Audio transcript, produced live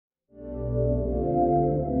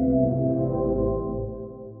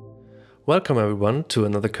Welcome everyone to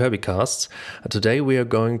another Kirby cast. Today we are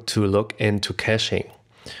going to look into caching.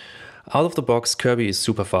 Out of the box, Kirby is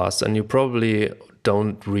super fast and you probably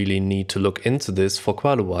don't really need to look into this for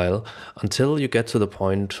quite a while until you get to the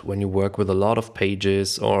point when you work with a lot of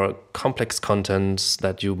pages or complex contents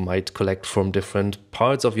that you might collect from different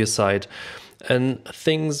parts of your site, and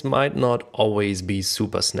things might not always be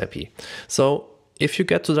super snappy. So if you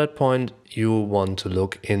get to that point, you want to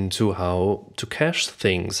look into how to cache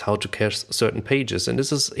things, how to cache certain pages, and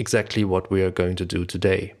this is exactly what we are going to do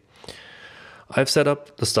today. I've set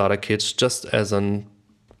up the starter kit just as a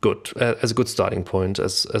good starting point,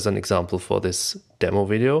 as an example for this demo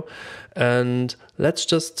video. And let's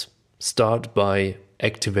just start by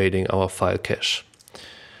activating our file cache.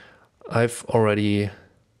 I've already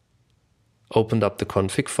opened up the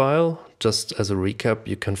config file. Just as a recap,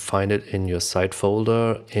 you can find it in your site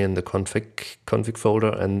folder, in the config folder,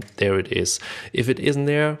 and there it is. If it isn't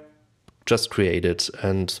there, just create it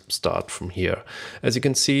and start from here. As you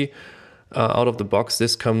can see, out of the box,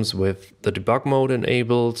 this comes with the debug mode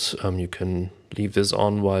enabled. You can leave this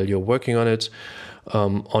on while you're working on it.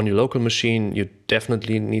 On your local machine, you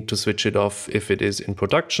definitely need to switch it off if it is in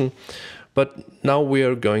production. But now we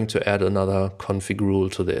are going to add another config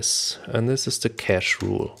rule to this, and this is the cache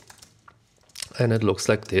rule. And it looks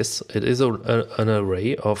like this. It is an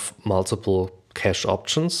array of multiple cache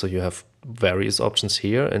options, so you have various options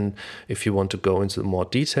here, and if you want to go into more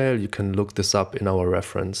detail, you can look this up in our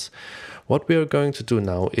reference. What we are going to do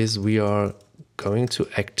now is we are going to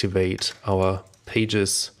activate our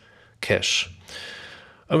pages cache.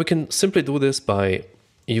 And we can simply do this by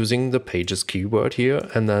using the pages keyword here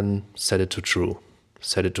and then set it to true.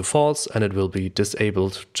 Set it to false and it will be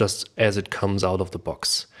disabled just as it comes out of the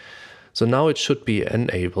box. So now it should be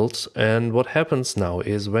enabled, and what happens now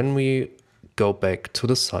is when we go back to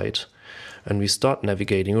the site and we start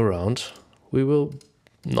navigating around, we will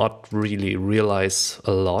not really realize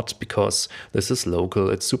a lot because this is local,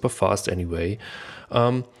 it's super fast anyway.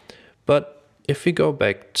 But if we go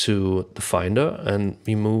back to the Finder and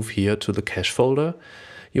we move here to the cache folder,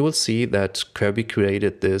 you will see that Kirby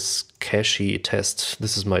created this cache test.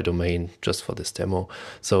 This is my domain just for this demo.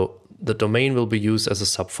 So the domain will be used as a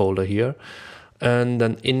subfolder here. And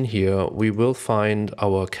then in here, we will find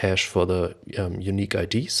our cache for the unique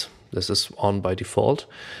IDs. This is on by default.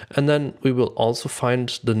 And then we will also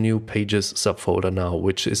find the new pages subfolder now,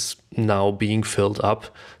 which is now being filled up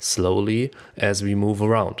slowly as we move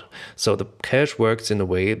around. So the cache works in a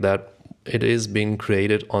way that it is being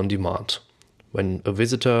created on demand. When a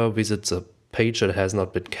visitor visits a page that has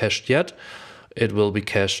not been cached yet, it will be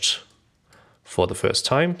cached for the first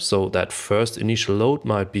time. So that first initial load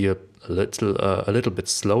might be a little bit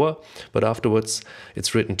slower, but afterwards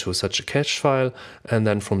it's written to such a cache file, and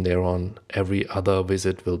then from there on every other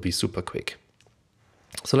visit will be super quick.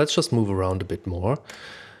 So let's just move around a bit more,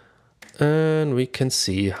 and we can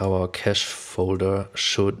see how our cache folder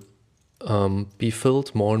should be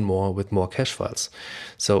filled more and more with more cache files.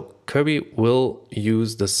 So Kirby will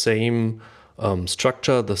use the same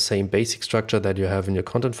structure, the same basic structure that you have in your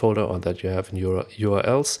content folder or that you have in your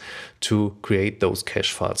URLs to create those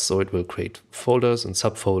cache files. So it will create folders and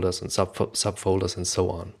subfolders and subfolders and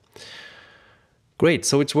so on. Great,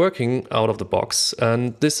 so it's working out of the box,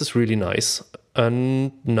 and this is really nice.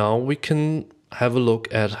 And now we can have a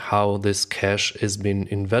look at how this cache is being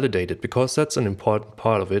invalidated, because that's an important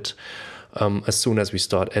part of it. As soon as we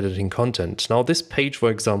start editing content. Now this page, for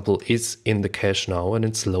example, is in the cache now and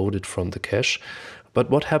it's loaded from the cache. But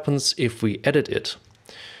what happens if we edit it?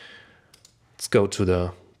 Let's go to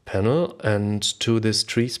the panel and to this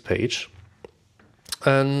trees page.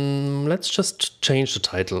 And let's just change the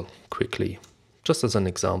title quickly, just as an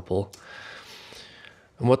example.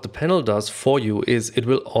 And what the panel does for you is it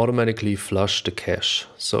will automatically flush the cache.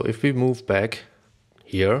 So if we move back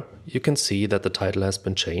here, you can see that the title has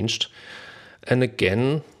been changed. And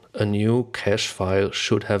again, a new cache file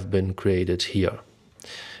should have been created here.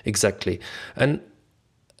 Exactly. And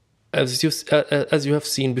as you have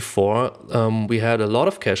seen before, we had a lot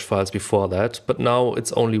of cache files before that, but now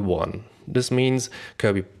it's only one. This means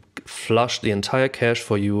Kirby flushed the entire cache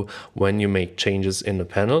for you when you make changes in the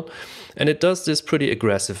panel. And it does this pretty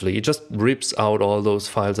aggressively. It just rips out all those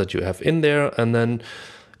files that you have in there, and then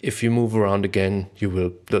if you move around again,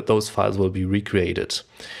 those files will be recreated.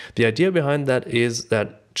 The idea behind that is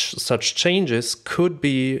that such changes could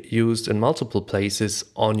be used in multiple places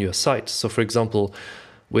on your site. So for example,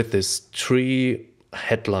 with this tree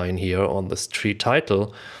headline here on this tree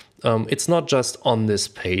title, it's not just on this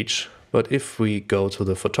page, but if we go to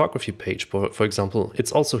the photography page, for example,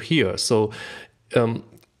 it's also here. So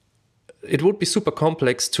it would be super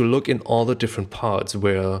complex to look in all the different parts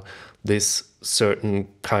where this certain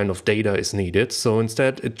kind of data is needed. So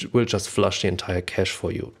instead, it will just flush the entire cache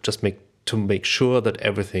for you, just to make sure that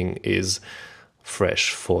everything is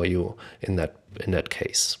fresh for you in that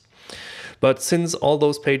case. But since all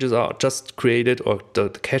those pages are just created, or the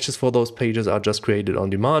caches for those pages are just created on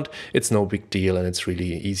demand, it's no big deal and it's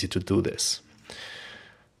really easy to do this.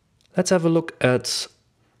 Let's have a look at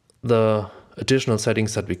the additional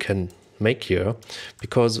settings that we can make here,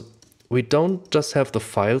 because we don't just have the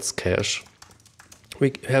files cache,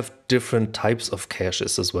 we have different types of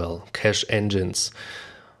caches as well, cache engines.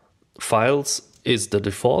 Files is the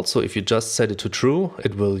default, so if you just set it to true,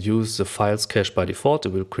 it will use the files cache by default.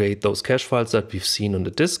 It will create those cache files that we've seen on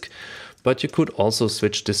the disk. But you could also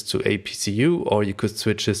switch this to APCU, or you could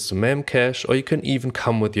switch this to memcache, or you can even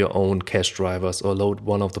come with your own cache drivers or load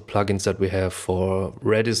one of the plugins that we have for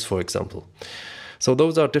Redis, for example. So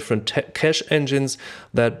those are different cache engines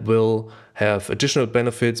that will have additional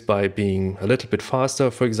benefits by being a little bit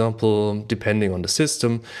faster, for example, depending on the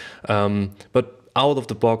system. But out of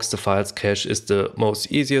the box, the files cache is the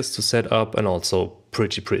most easiest to set up and also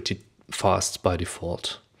pretty fast by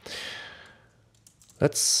default.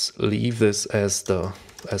 Let's leave this as a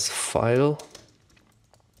file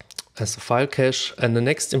cache. And the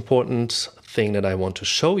next important thing that I want to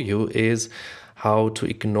show you is how to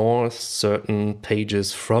ignore certain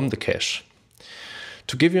pages from the cache.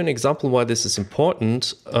 To give you an example why this is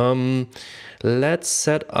important, let's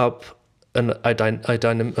set up a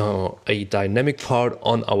dynamic part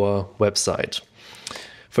on our website.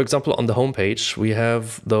 For example, on the homepage, we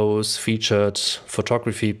have those featured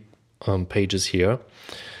photography pages here.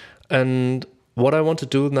 And what I want to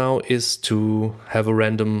do now is to have a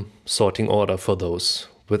random sorting order for those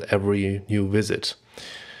with every new visit.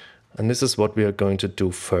 And this is what we are going to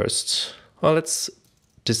do first. Well, let's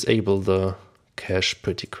disable the cache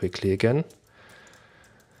pretty quickly again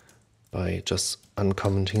by just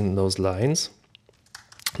uncommenting those lines.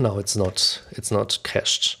 Now it's not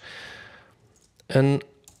cached. And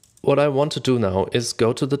what I want to do now is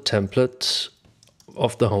go to the template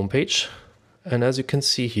of the homepage. And as you can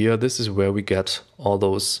see here, this is where we get all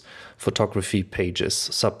those photography pages,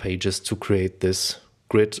 sub-pages to create this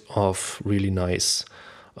grid of really nice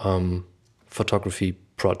photography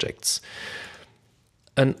projects.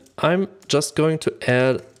 And I'm just going to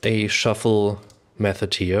add a shuffle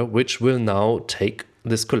method here, which will now take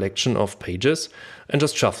this collection of pages and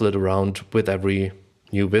just shuffle it around with every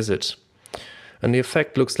new visit. And the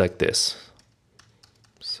effect looks like this.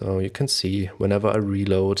 So you can see whenever I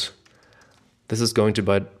reload, this is going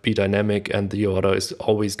to be dynamic and the order is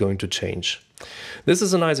always going to change. This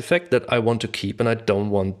is a nice effect that I want to keep, and I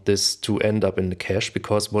don't want this to end up in the cache,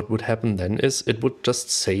 because what would happen then is it would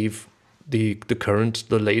just save the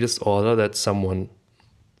latest order that someone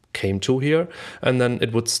came to here, and then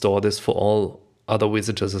it would store this for all other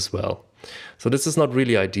visitors as well. So this is not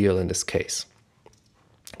really ideal in this case.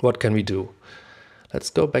 What can we do?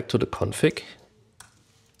 Let's go back to the config,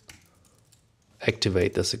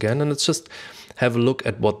 activate this again, and let's just have a look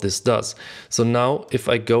at what this does. So now if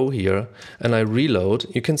I go here and I reload,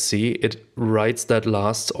 you can see it writes that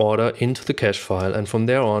last order into the cache file, and from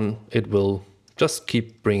there on it will just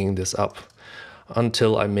keep bringing this up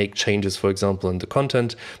until I make changes, for example, in the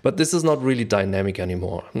content. But this is not really dynamic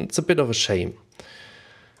anymore. It's a bit of a shame.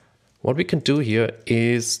 What we can do here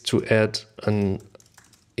is to add an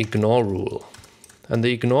ignore rule. And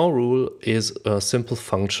the ignore rule is a simple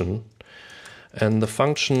function. And the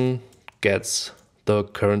function gets the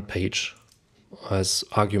current page as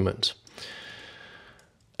argument.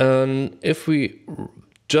 And if we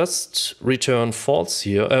just return false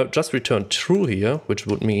here, just return true here, which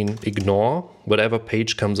would mean ignore whatever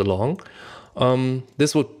page comes along,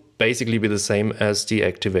 this would basically be the same as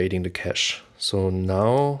deactivating the cache. So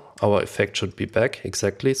now our effect should be back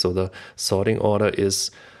exactly. So the sorting order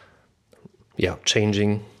is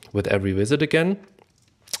changing with every visit again.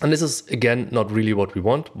 And this is, again, not really what we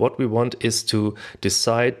want. What we want is to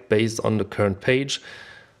decide based on the current page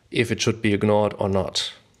if it should be ignored or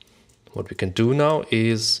not. What we can do now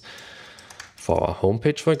is, for our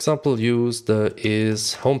homepage, for example, use the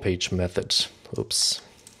isHomepage method. Oops.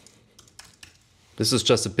 This is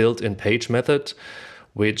just a built-in page method,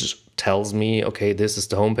 which tells me, okay, this is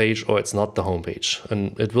the homepage or it's not the homepage.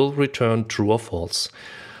 And it will return true or false.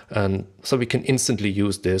 And so we can instantly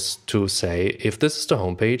use this to say, if this is the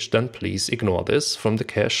homepage, then please ignore this from the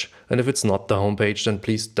cache. And if it's not the homepage, then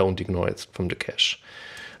please don't ignore it from the cache.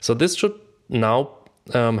 So this should now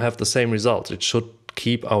have the same result. It should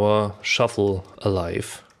keep our shuffle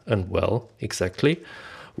alive and well, exactly.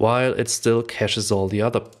 while it still caches all the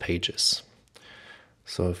other pages.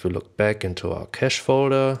 So if we look back into our cache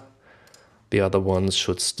folder, the other ones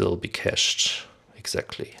should still be cached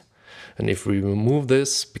exactly. And if we remove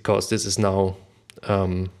this, because this is now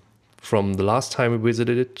from the last time we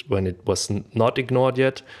visited it, when it was not ignored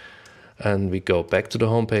yet, and we go back to the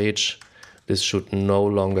home page, this should no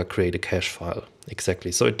longer create a cache file.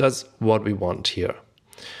 Exactly. So it does what we want here.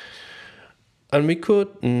 And we could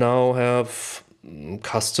now have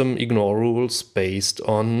custom ignore rules based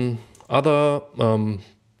on other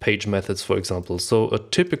page methods, for example. So a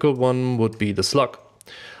typical one would be the slug.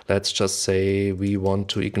 Let's just say we want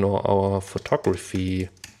to ignore our photography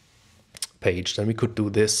page. Then we could do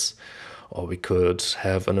this, or we could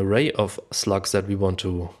have an array of slugs that we want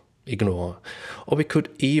to ignore. Or we could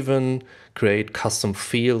even create custom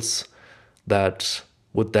fields that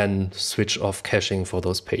would then switch off caching for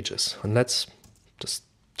those pages. And let's just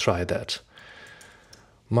try that.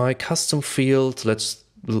 My custom field,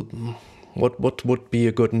 what would be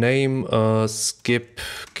a good name? Skip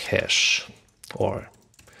cache or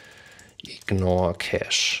ignore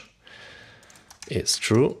cache is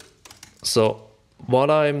true. So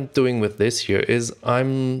what I'm doing with this here is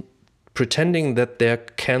I'm pretending that there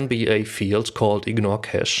can be a field called ignore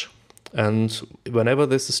cache. And whenever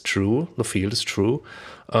this is true, the field is true,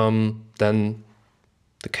 then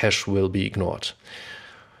the cache will be ignored.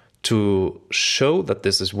 To show that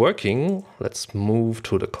this is working, let's move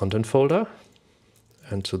to the content folder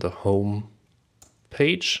and to the home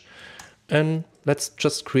page. And let's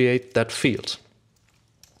just create that field.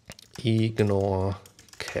 Ignore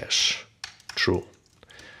cache, true.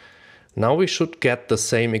 Now we should get the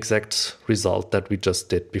same exact result that we just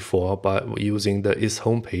did before by using the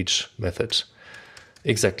isHomepage method.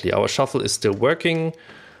 Exactly, our shuffle is still working.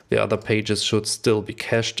 The other pages should still be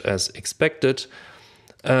cached as expected.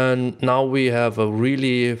 And now we have a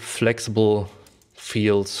really flexible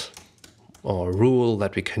field or rule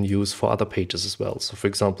that we can use for other pages as well. So for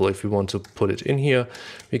example, if we want to put it in here,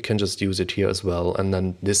 we can just use it here as well. And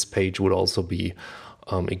then this page would also be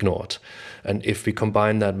ignored. And if we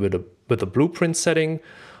combine that with a blueprint setting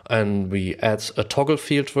and we add a toggle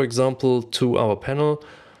field, for example, to our panel,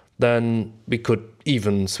 then we could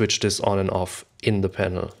even switch this on and off in the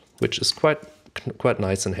panel, which is quite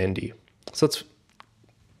nice and handy. So it's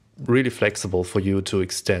really flexible for you to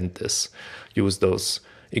extend this, use those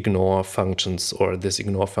ignore functions or this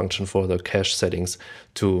ignore function for the cache settings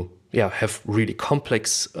to have really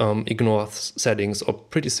complex ignore settings or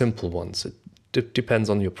pretty simple ones. It depends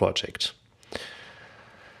on your project.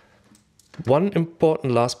 One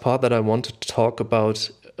important last part that I wanted to talk about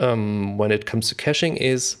when it comes to caching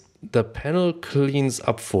is the panel cleans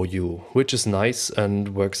up for you, which is nice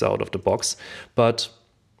and works out of the box. But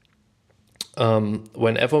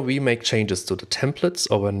whenever we make changes to the templates,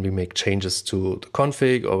 or when we make changes to the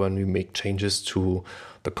config, or when we make changes to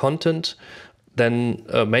the content, then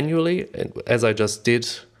manually, as I just did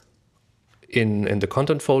in the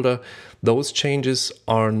content folder, those changes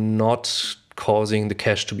are not causing the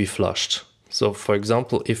cache to be flushed. So for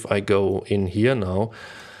example, if I go in here now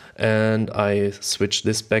and I switch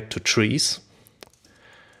this back to trees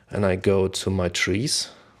and I go to my trees,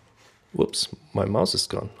 whoops, my mouse is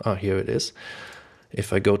gone. Ah, here it is.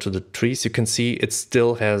 If I go to the trees, you can see it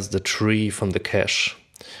still has the tree from the cache,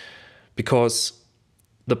 because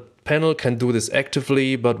the panel can do this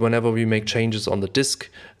actively, but whenever we make changes on the disk,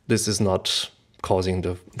 this is not causing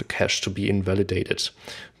the cache to be invalidated.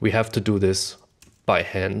 We have to do this by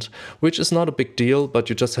hand, which is not a big deal, but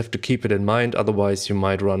you just have to keep it in mind. Otherwise, you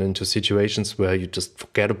might run into situations where you just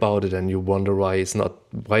forget about it and you wonder why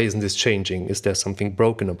isn't this changing? Is there something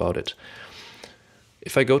broken about it?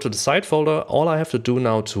 If I go to the side folder, all I have to do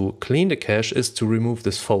now to clean the cache is to remove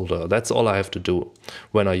this folder. That's all I have to do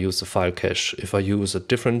when I use the file cache. If I use a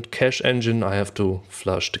different cache engine, I have to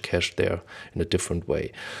flush the cache there in a different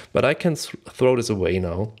way. But I can throw this away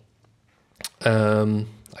now.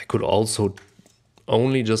 I could also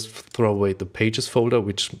only just throw away the pages folder,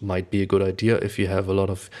 which might be a good idea if you have a lot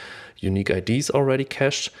of unique IDs already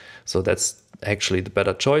cached. So that's actually the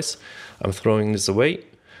better choice. I'm throwing this away.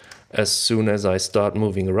 As soon as I start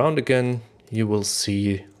moving around again, you will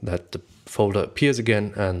see that the folder appears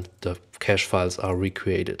again and the cache files are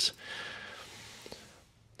recreated.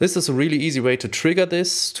 This is a really easy way to trigger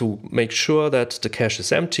this, to make sure that the cache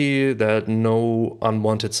is empty, that no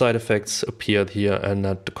unwanted side effects appeared here, and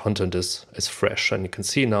that the content is fresh. And you can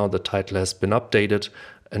see now the title has been updated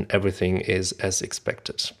and everything is as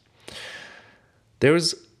expected. There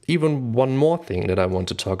is even one more thing that I want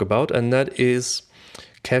to talk about, and that is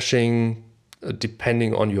caching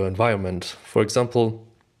depending on your environment. For example,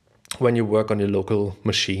 when you work on your local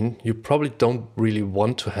machine, you probably don't really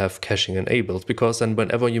want to have caching enabled, because then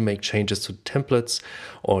whenever you make changes to templates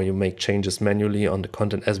or you make changes manually on the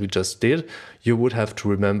content as we just did, you would have to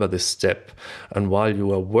remember this step. And while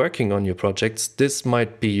you are working on your projects, this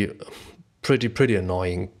might be pretty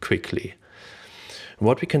annoying quickly.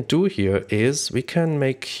 What we can do here is we can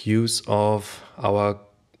make use of our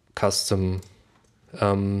custom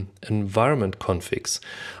environment configs.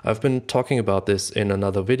 I've been talking about this in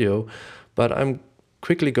another video, but I'm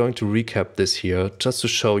quickly going to recap this here just to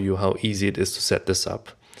show you how easy it is to set this up.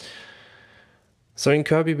 So in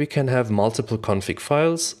Kirby we can have multiple config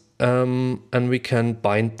files and we can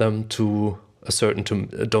bind them to a certain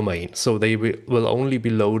domain. So they will only be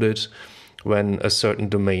loaded when a certain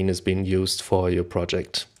domain is being used for your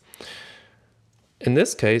project. In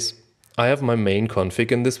this case, I have my main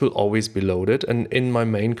config and this will always be loaded, and in my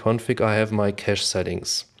main config I have my cache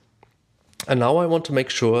settings. And now I want to make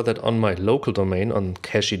sure that on my local domain, on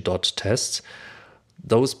cache.test,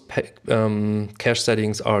 those cache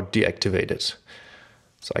settings are deactivated.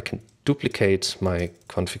 So I can duplicate my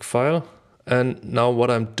config file, and now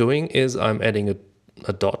what I'm doing is I'm adding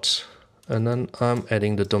a dot, and then I'm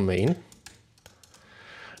adding the domain.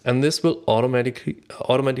 And this will automatically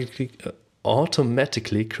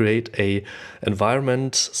create a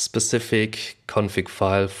environment specific config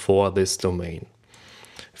file for this domain.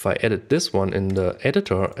 If I edit this one in the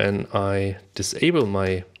editor and I disable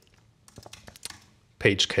my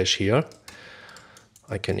page cache here,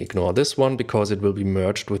 I can ignore this one because it will be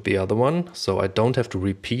merged with the other one. So I don't have to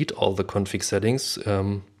repeat all the config settings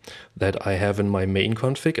that I have in my main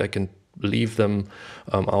config. I can leave them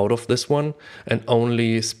out of this one and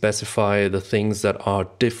only specify the things that are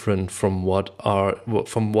different from what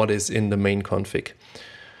is in the main config.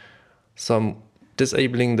 So I'm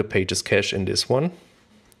disabling the pages cache in this one,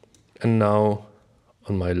 and now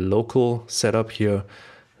on my local setup here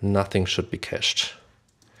nothing should be cached.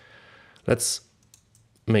 Let's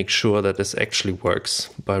make sure that this actually works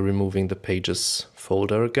by removing the pages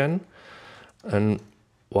folder again, and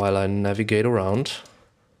while I navigate around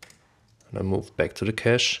and I move back to the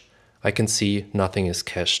cache, I can see nothing is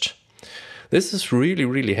cached. This is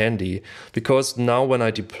really handy, because now when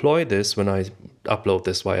I deploy this, when I upload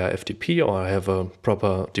this via FTP or I have a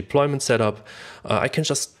proper deployment setup, I can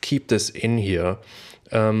just keep this in here.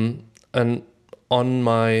 And on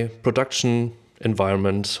my production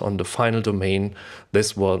environment, on the final domain,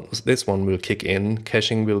 this one will kick in,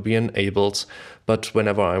 caching will be enabled, but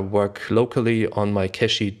whenever I work locally on my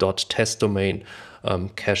cache.test domain,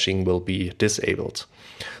 caching will be disabled.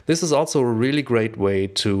 This is also a really great way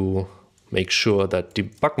to make sure that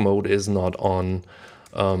debug mode is not on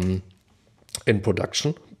in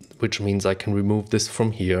production, which means I can remove this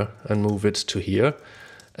from here and move it to here.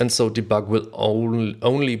 And so debug will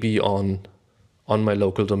only be on my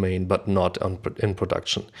local domain, but not in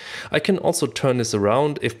production. I can also turn this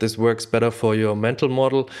around. If this works better for your mental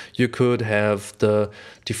model, you could have the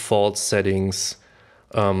default settings.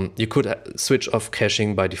 You could switch off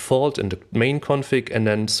caching by default in the main config and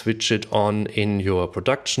then switch it on in your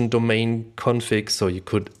production domain config. So you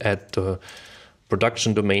could add the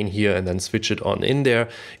production domain here and then switch it on in there.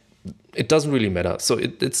 It doesn't really matter. So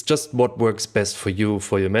it's just what works best for you,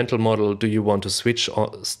 for your mental model. Do you want to switch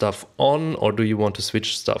stuff on or do you want to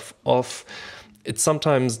switch stuff off? It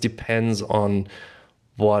sometimes depends on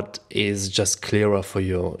what is just clearer for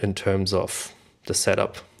you in terms of the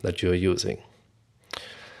setup that you're using.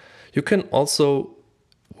 You can also,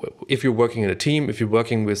 if you're working in a team, if you're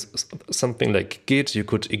working with something like Git, you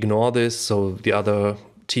could ignore this so the other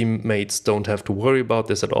teammates don't have to worry about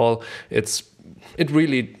this at all. It's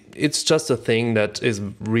just a thing that is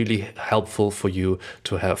really helpful for you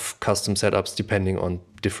to have custom setups depending on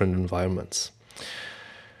different environments.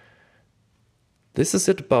 This is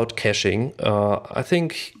it about caching. I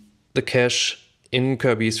think the cache in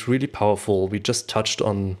Kirby is really powerful. We just touched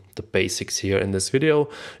on the basics here in this video.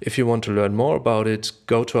 If you want to learn more about it,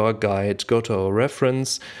 go to our guide, go to our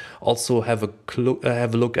reference. Also have a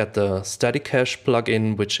look at the static cache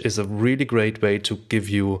plugin, which is a really great way to give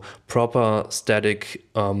you proper static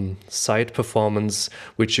site performance,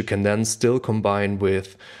 which you can then still combine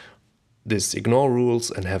with this ignore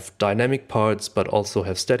rules and have dynamic parts, but also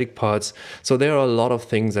have static parts. So there are a lot of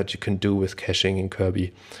things that you can do with caching in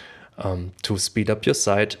Kirby to speed up your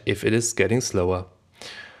site if it is getting slower.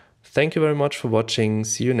 Thank you very much for watching.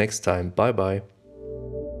 See you next time. Bye bye.